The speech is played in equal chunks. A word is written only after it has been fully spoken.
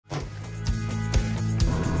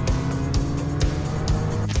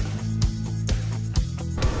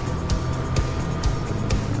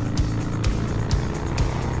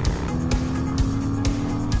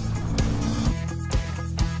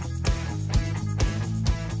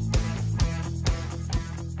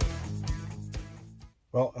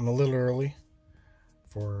Well, I'm a little early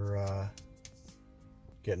for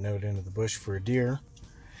getting out into the bush for a deer.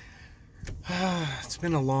 It's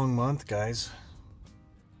been a long month, guys.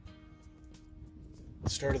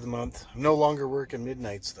 Start of the month. I'm no longer working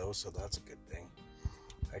midnights though, so that's a good thing.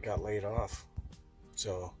 I got laid off.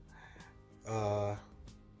 So I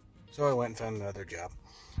went and found another job.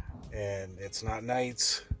 And it's not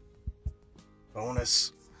nights.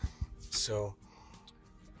 Bonus. So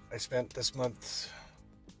I spent this month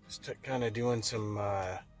just kind of doing some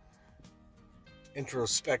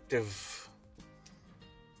introspective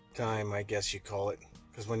time, I guess you call it.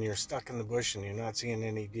 Because when you're stuck in the bush and you're not seeing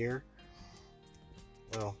any deer,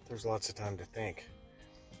 well, there's lots of time to think.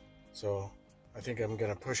 So I think I'm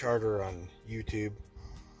going to push harder on YouTube.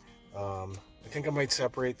 I think I might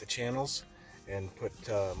separate the channels and put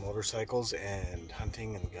motorcycles and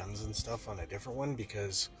hunting and guns and stuff on a different one,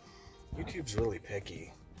 because YouTube's really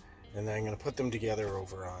picky. And then I'm going to put them together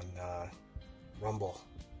over on Rumble.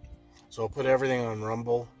 So I'll put everything on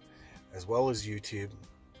Rumble as well as YouTube.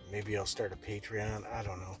 Maybe I'll start a Patreon. I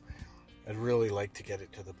don't know. I'd really like to get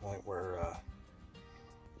it to the point where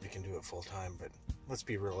you can do it full time. But let's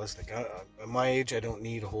be realistic. At my age, I don't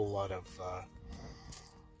need a whole lot of,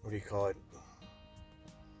 what do you call it?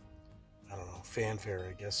 I don't know, fanfare,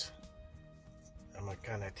 I guess. I'm a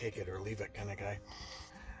kind of take it or leave it kind of guy.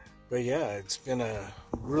 But yeah, it's been a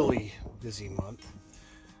really busy month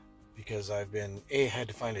because I've been, had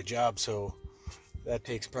to find a job, so that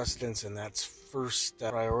takes precedence and that's first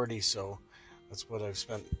priority. So that's what I've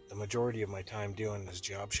spent the majority of my time doing, is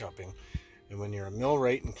job shopping. And when you're a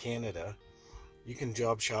millwright in Canada, you can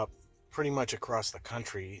job shop pretty much across the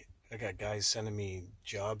country. I got guys sending me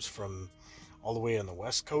jobs from all the way on the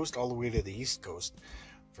west coast, all the way to the east coast,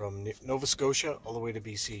 from Nova Scotia all the way to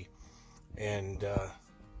BC. And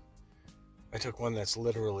I took one that's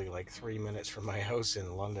literally like 3 minutes from my house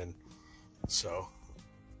in London. So,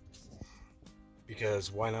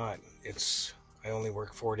 because why not? I only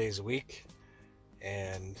work 4 days a week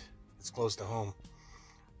and it's close to home.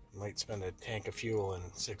 I might spend a tank of fuel in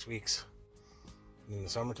 6 weeks. And in the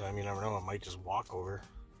summertime, you never know, I might just walk over.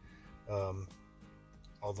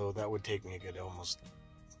 Although that would take me a good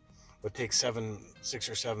would take 6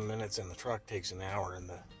 or 7 minutes in the truck, takes an hour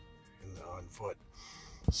on foot.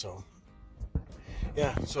 So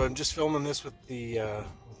yeah, so I'm just filming this with the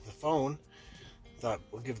phone. Thought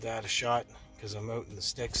we'll give that a shot because I'm out in the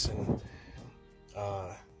sticks and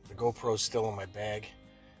the GoPro's still in my bag.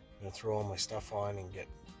 I'm gonna throw all my stuff on and get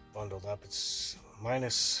bundled up. It's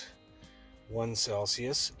 -1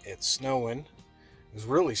 Celsius. It's snowing. It was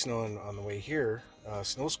really snowing on the way here.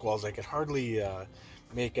 Snow squalls. I could hardly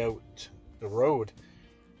make out the road.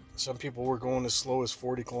 Some people were going as slow as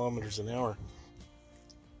 40 kilometers an hour.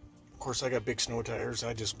 Of course, I got big snow tires.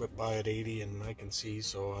 I just whip by at 80 and I can see,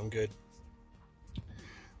 so I'm good.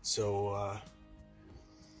 So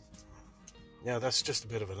yeah, that's just a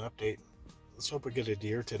bit of an update. Let's hope we get a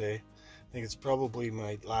deer today. I think it's probably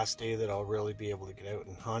my last day that I'll really be able to get out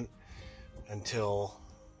and hunt until,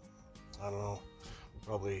 I don't know,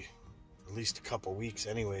 probably at least a couple weeks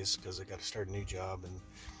anyways, because I got to start a new job and,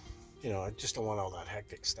 you know, I just don't want all that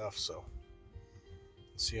hectic stuff. So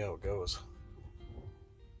let's see how it goes.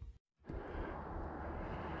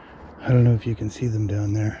 I don't know if you can see them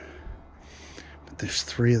down there, but there's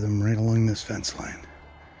 3 of them right along this fence line.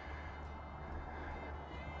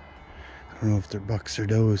 I don't know if they're bucks or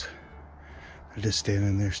does. They're just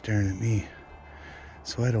standing there staring at me,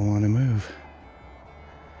 so I don't want to move.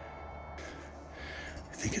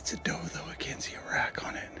 I think it's a doe though, I can't see a rack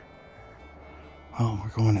on it. Well, we're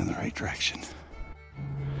going in the right direction.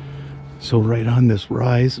 So right on this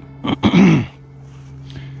rise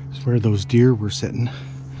is where those deer were sitting.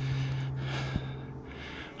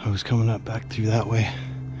 I was coming up back through that way.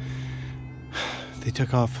 They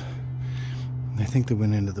took off. I think they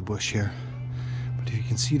went into the bush here. But if you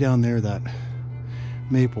can see down there, that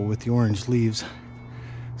maple with the orange leaves,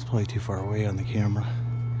 it's probably too far away on the camera.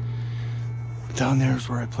 But down there is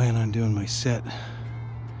where I plan on doing my sit.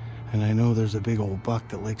 And I know there's a big old buck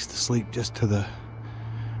that likes to sleep just to the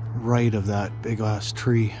right of that big ass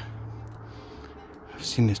tree. I've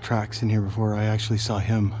seen his tracks in here before. I actually saw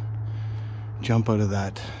him jump out of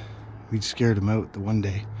that. We'd scared him out the one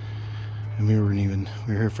day, and we were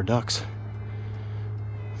here for ducks.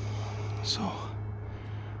 So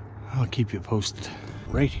I'll keep you posted.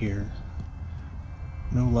 Right here,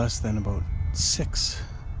 no less than about 6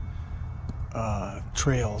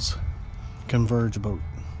 trails converge about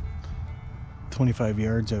 25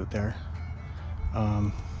 yards out there.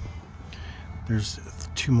 There's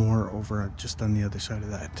 2 more over just on the other side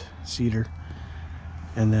of that cedar,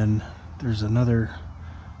 and then there's another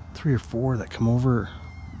 3 or 4 that come over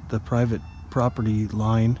the private property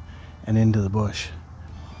line and into the bush.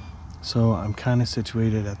 So I'm kind of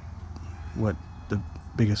situated at what the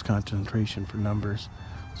biggest concentration for numbers.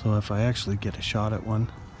 So if I actually get a shot at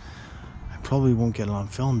one, I probably won't get it on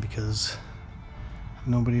film because I have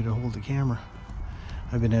nobody to hold the camera.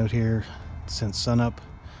 I've been out here since sunup,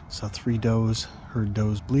 saw 3 does, heard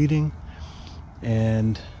does bleeding,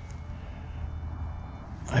 and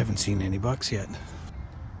I haven't seen any bucks yet.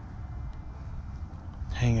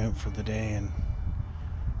 Hang out for the day and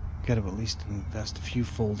gotta at least invest a few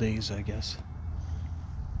full days, I guess.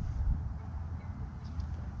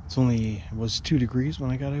 It was 2 degrees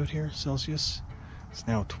when I got out here, Celsius. It's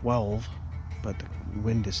now 12, but the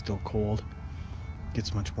wind is still cold.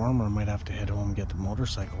 Gets much warmer, I might have to head home and get the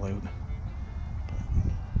motorcycle out.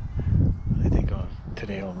 But I think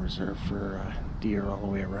today I'll reserve for deer all the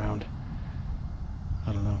way around.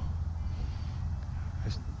 I don't know.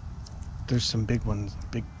 There's some big ones,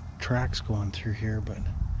 big tracks going through here, but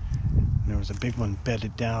there was a big one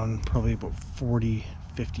bedded down probably about 40-50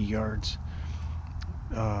 yards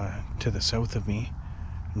to the south of me,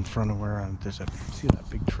 in front of where see that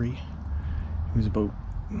big tree? It was about,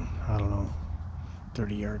 I don't know,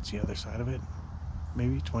 30 yards the other side of it,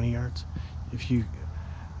 maybe 20 yards.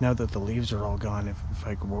 Now that the leaves are all gone, if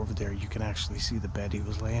I go over there, you can actually see the bed he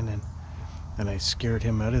was laying in, and I scared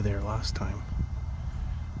him out of there last time,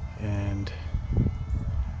 and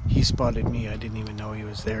he spotted me. I didn't even know he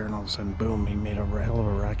was there, and all of a sudden, boom, he made a hell of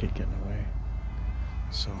a racket getting away.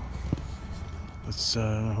 So let's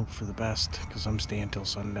hope for the best, because I'm staying till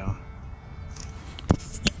sundown.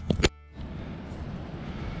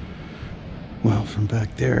 Well, from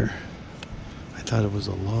back there, I thought it was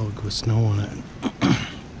a log with snow on it.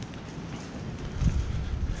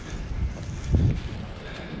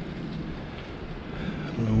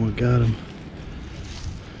 I don't know what got him.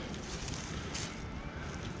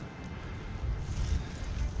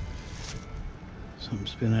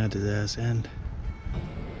 Something's been added to the ass end.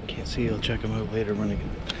 Can't see, I'll check him out later when I get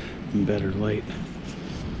in better light.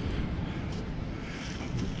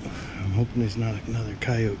 I'm hoping there's not another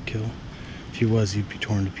coyote kill. If he was, he'd be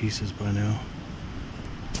torn to pieces by now.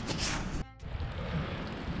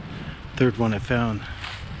 Third one I found.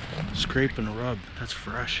 Scrape and a rub. That's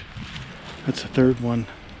fresh. That's the third one.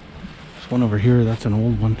 There's one over here. That's an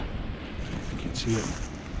old one. You can see it.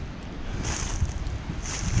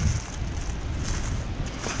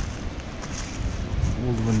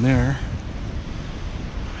 Old one there.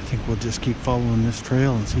 I think we'll just keep following this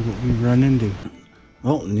trail and see what we run into.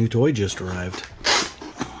 Oh, a new toy just arrived.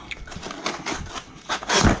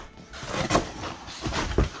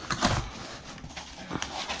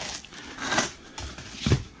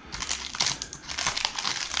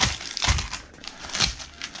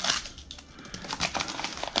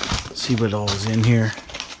 See what all is in here.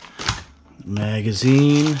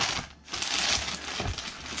 Magazine.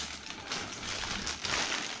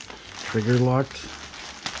 Trigger locked.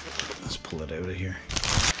 Let's pull it out of here.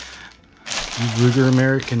 Ruger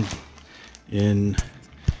American in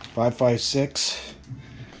 5.56.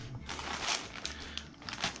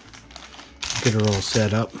 Get her all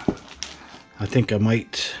set up. I think I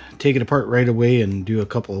might take it apart right away and do a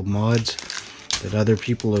couple of mods that other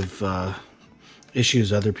people have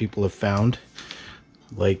issues other people have found.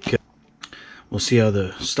 Like we'll see how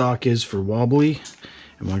the stock is for wobbly,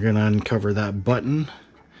 and we're gonna uncover that button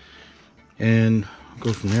and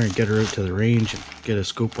go from there and get her out to the range and get a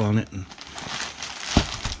scope on it and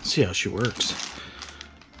see how she works.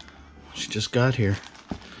 She just got here.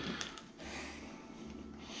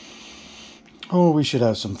 Oh, we should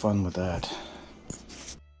have some fun with that.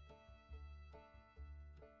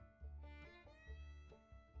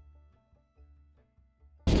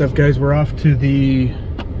 Stuff, guys, we're off to the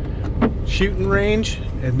shooting range,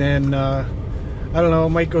 and then I don't know,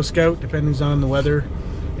 might go scout depending on the weather,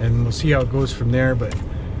 and we'll see how it goes from there. But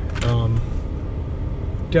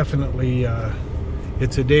definitely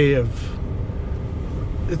it's a day of,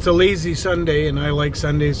 it's a lazy Sunday, and I like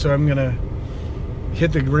Sundays, so I'm gonna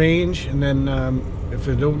hit the range, and then if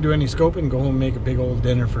I don't do any scoping, go home and make a big old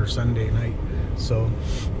dinner for Sunday night. So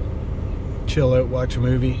chill out, watch a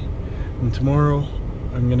movie, and tomorrow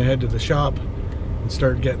I'm gonna head to the shop and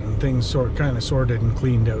start getting things kind of sorted and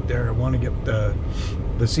cleaned out there. I want to get the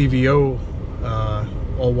CVO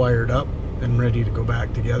all wired up and ready to go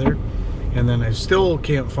back together, and then I still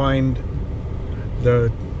can't find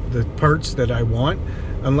the parts that I want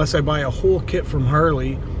unless I buy a whole kit from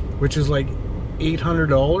Harley, which is like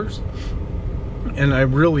 $800, and I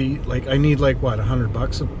really I need like what,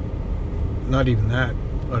 $100, not even that,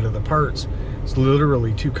 out of the parts. It's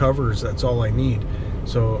literally 2 covers, that's all I need.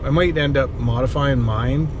 So I might end up modifying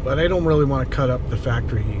mine, but I don't really want to cut up the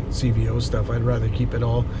factory CVO stuff. I'd rather keep it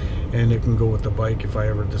all, and it can go with the bike if I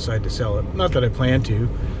ever decide to sell it. Not that I plan to.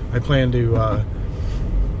 I plan to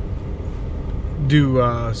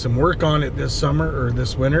do some work on it this summer or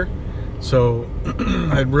this winter. So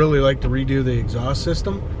I'd really like to redo the exhaust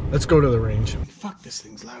system. Let's go to the range. Fuck, this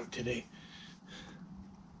thing's loud today.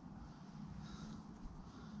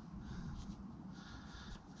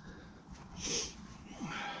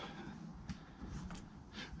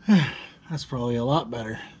 That's probably a lot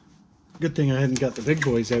better. Good thing I hadn't got the big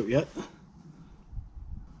boys out yet.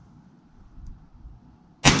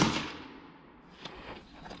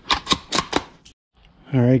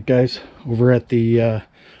 Alright guys, over at the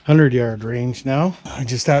 100-yard range now. I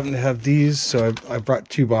just happen to have these, so I brought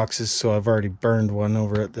 2 boxes, so I've already burned one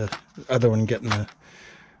over at the other one, getting the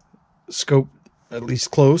scope at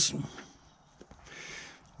least close. And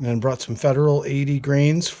then brought some Federal 80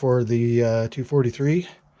 grains for the 243.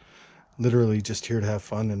 Literally just here to have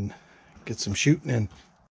fun and get some shooting in.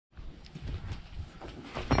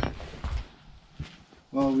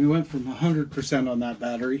 Well, we went from 100% on that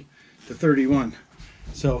battery to 31.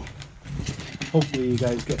 So hopefully you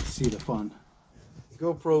guys get to see the fun. The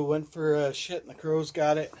GoPro went for shit and the crows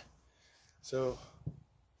got it. So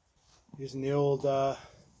using the old, got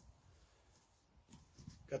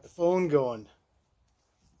the phone going.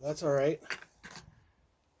 That's all right.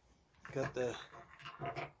 Got the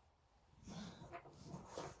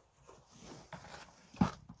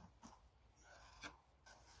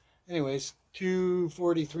anyways,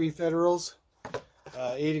 243 Federals,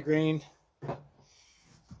 80 grain.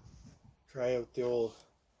 Try out the old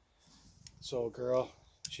Soul Girl.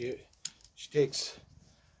 She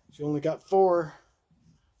only got 4.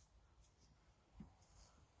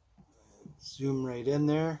 Zoom right in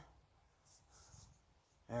there.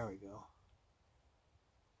 There we go.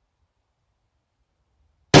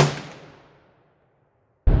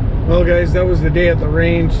 Well guys, that was the day at the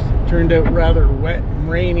range. Turned out rather wet and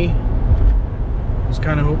rainy. I was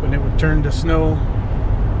kind of hoping it would turn to snow.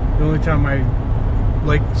 The only time I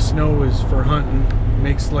like snow is for hunting. It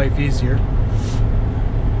makes life easier.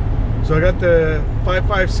 So I got the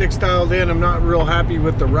 5.56 dialed in. I'm not real happy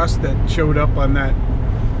with the rust that showed up on that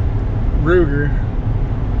Ruger.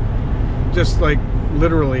 Just like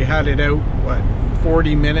literally had it out, what,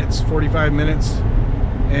 40 minutes, 45 minutes,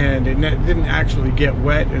 and it didn't actually get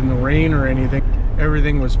wet in the rain or anything.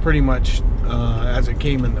 Everything was pretty much as it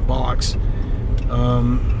came in the box.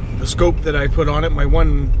 The scope that I put on it,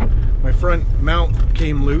 my front mount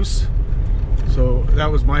came loose, so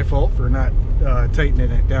that was my fault for not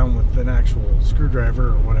tightening it down with an actual screwdriver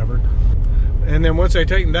or whatever. And then once I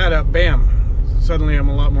tightened that up, bam, suddenly I'm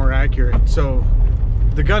a lot more accurate. So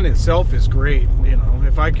the gun itself is great. You know,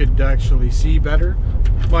 if I could actually see better,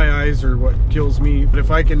 my eyes are what kills me. But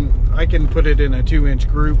if I can put it in a 2-inch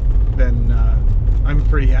group, then I'm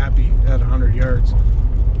pretty happy at 100 yards.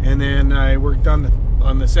 And then I worked on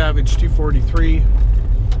the Savage 243.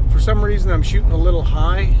 For some reason I'm shooting a little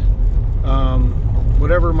high.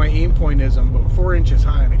 Whatever my aim point is, I'm about 4 inches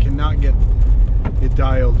high and I cannot get it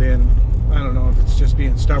dialed in. I don't know if it's just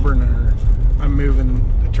being stubborn or I'm moving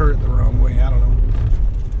the turret the wrong way. I don't know.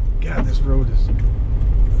 God, this road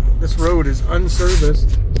is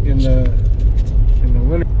unserviced in the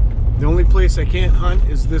winter. The only place I can't hunt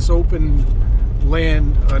is this open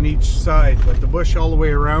land on each side, but the bush all the way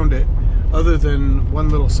around it, other than one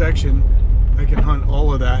little section, I can hunt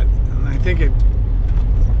all of that. And I think it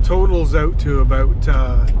totals out to about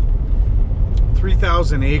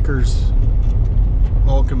 3,000 acres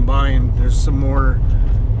all combined. There's some more,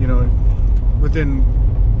 you know, within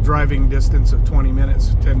driving distance of 20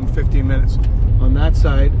 minutes, 10-15 minutes. On that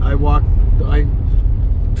side, I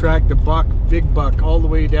tracked a big buck all the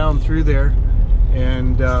way down through there,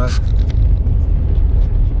 and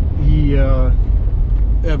he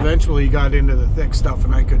eventually got into the thick stuff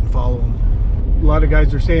and I couldn't follow him. A lot of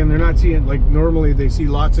guys are saying they're not seeing, like normally they see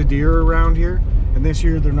lots of deer around here, and this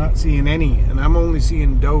year they're not seeing any, and I'm only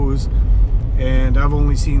seeing does, and I've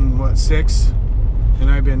only seen, what, 6, and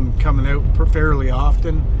I've been coming out fairly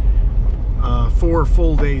often, 4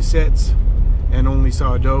 full day sits, and only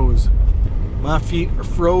saw does. My feet are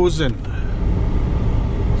frozen.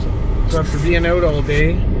 So after being out all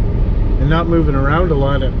day and not moving around a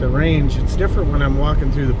lot at the range, it's different when I'm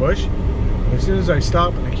walking through the bush. As soon as I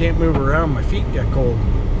stop and I can't move around, my feet get cold.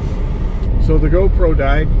 So the GoPro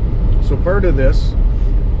died. So part of this,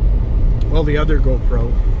 well, the other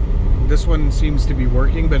GoPro, this one seems to be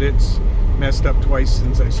working, but it's messed up twice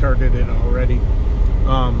since I started it already.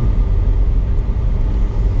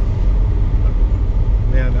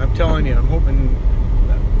 Man, I'm telling you, I'm hoping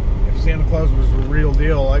Santa Claus was the real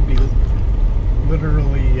deal, I'd be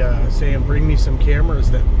literally saying, bring me some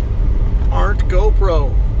cameras that aren't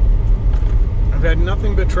GoPro. I've had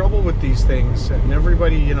nothing but trouble with these things, and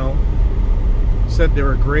everybody, you know, said they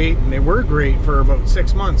were great, and they were great for about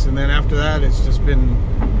 6 months, and then after that it's just been,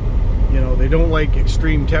 you know, they don't like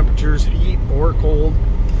extreme temperatures, heat or cold.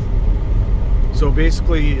 So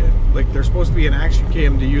basically, like, they're supposed to be an action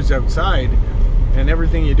cam to use outside, and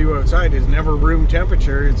everything you do outside is never room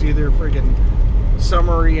temperature. It's either friggin'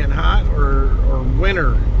 summery and hot or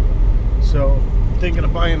winter. So I'm thinking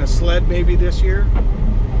of buying a sled maybe this year.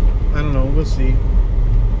 I don't know, we'll see.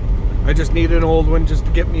 I just need an old one just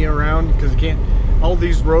to get me around, because all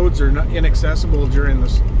these roads are not inaccessible during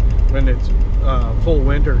this when it's full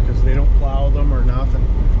winter, because they don't plow them or nothing.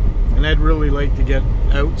 And I'd really like to get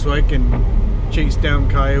out so I can chase down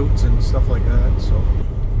coyotes and stuff like that. So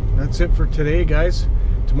that's it for today, guys.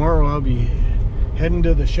 Tomorrow I'll be heading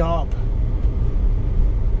to the shop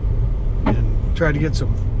and try to get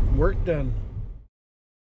some work done.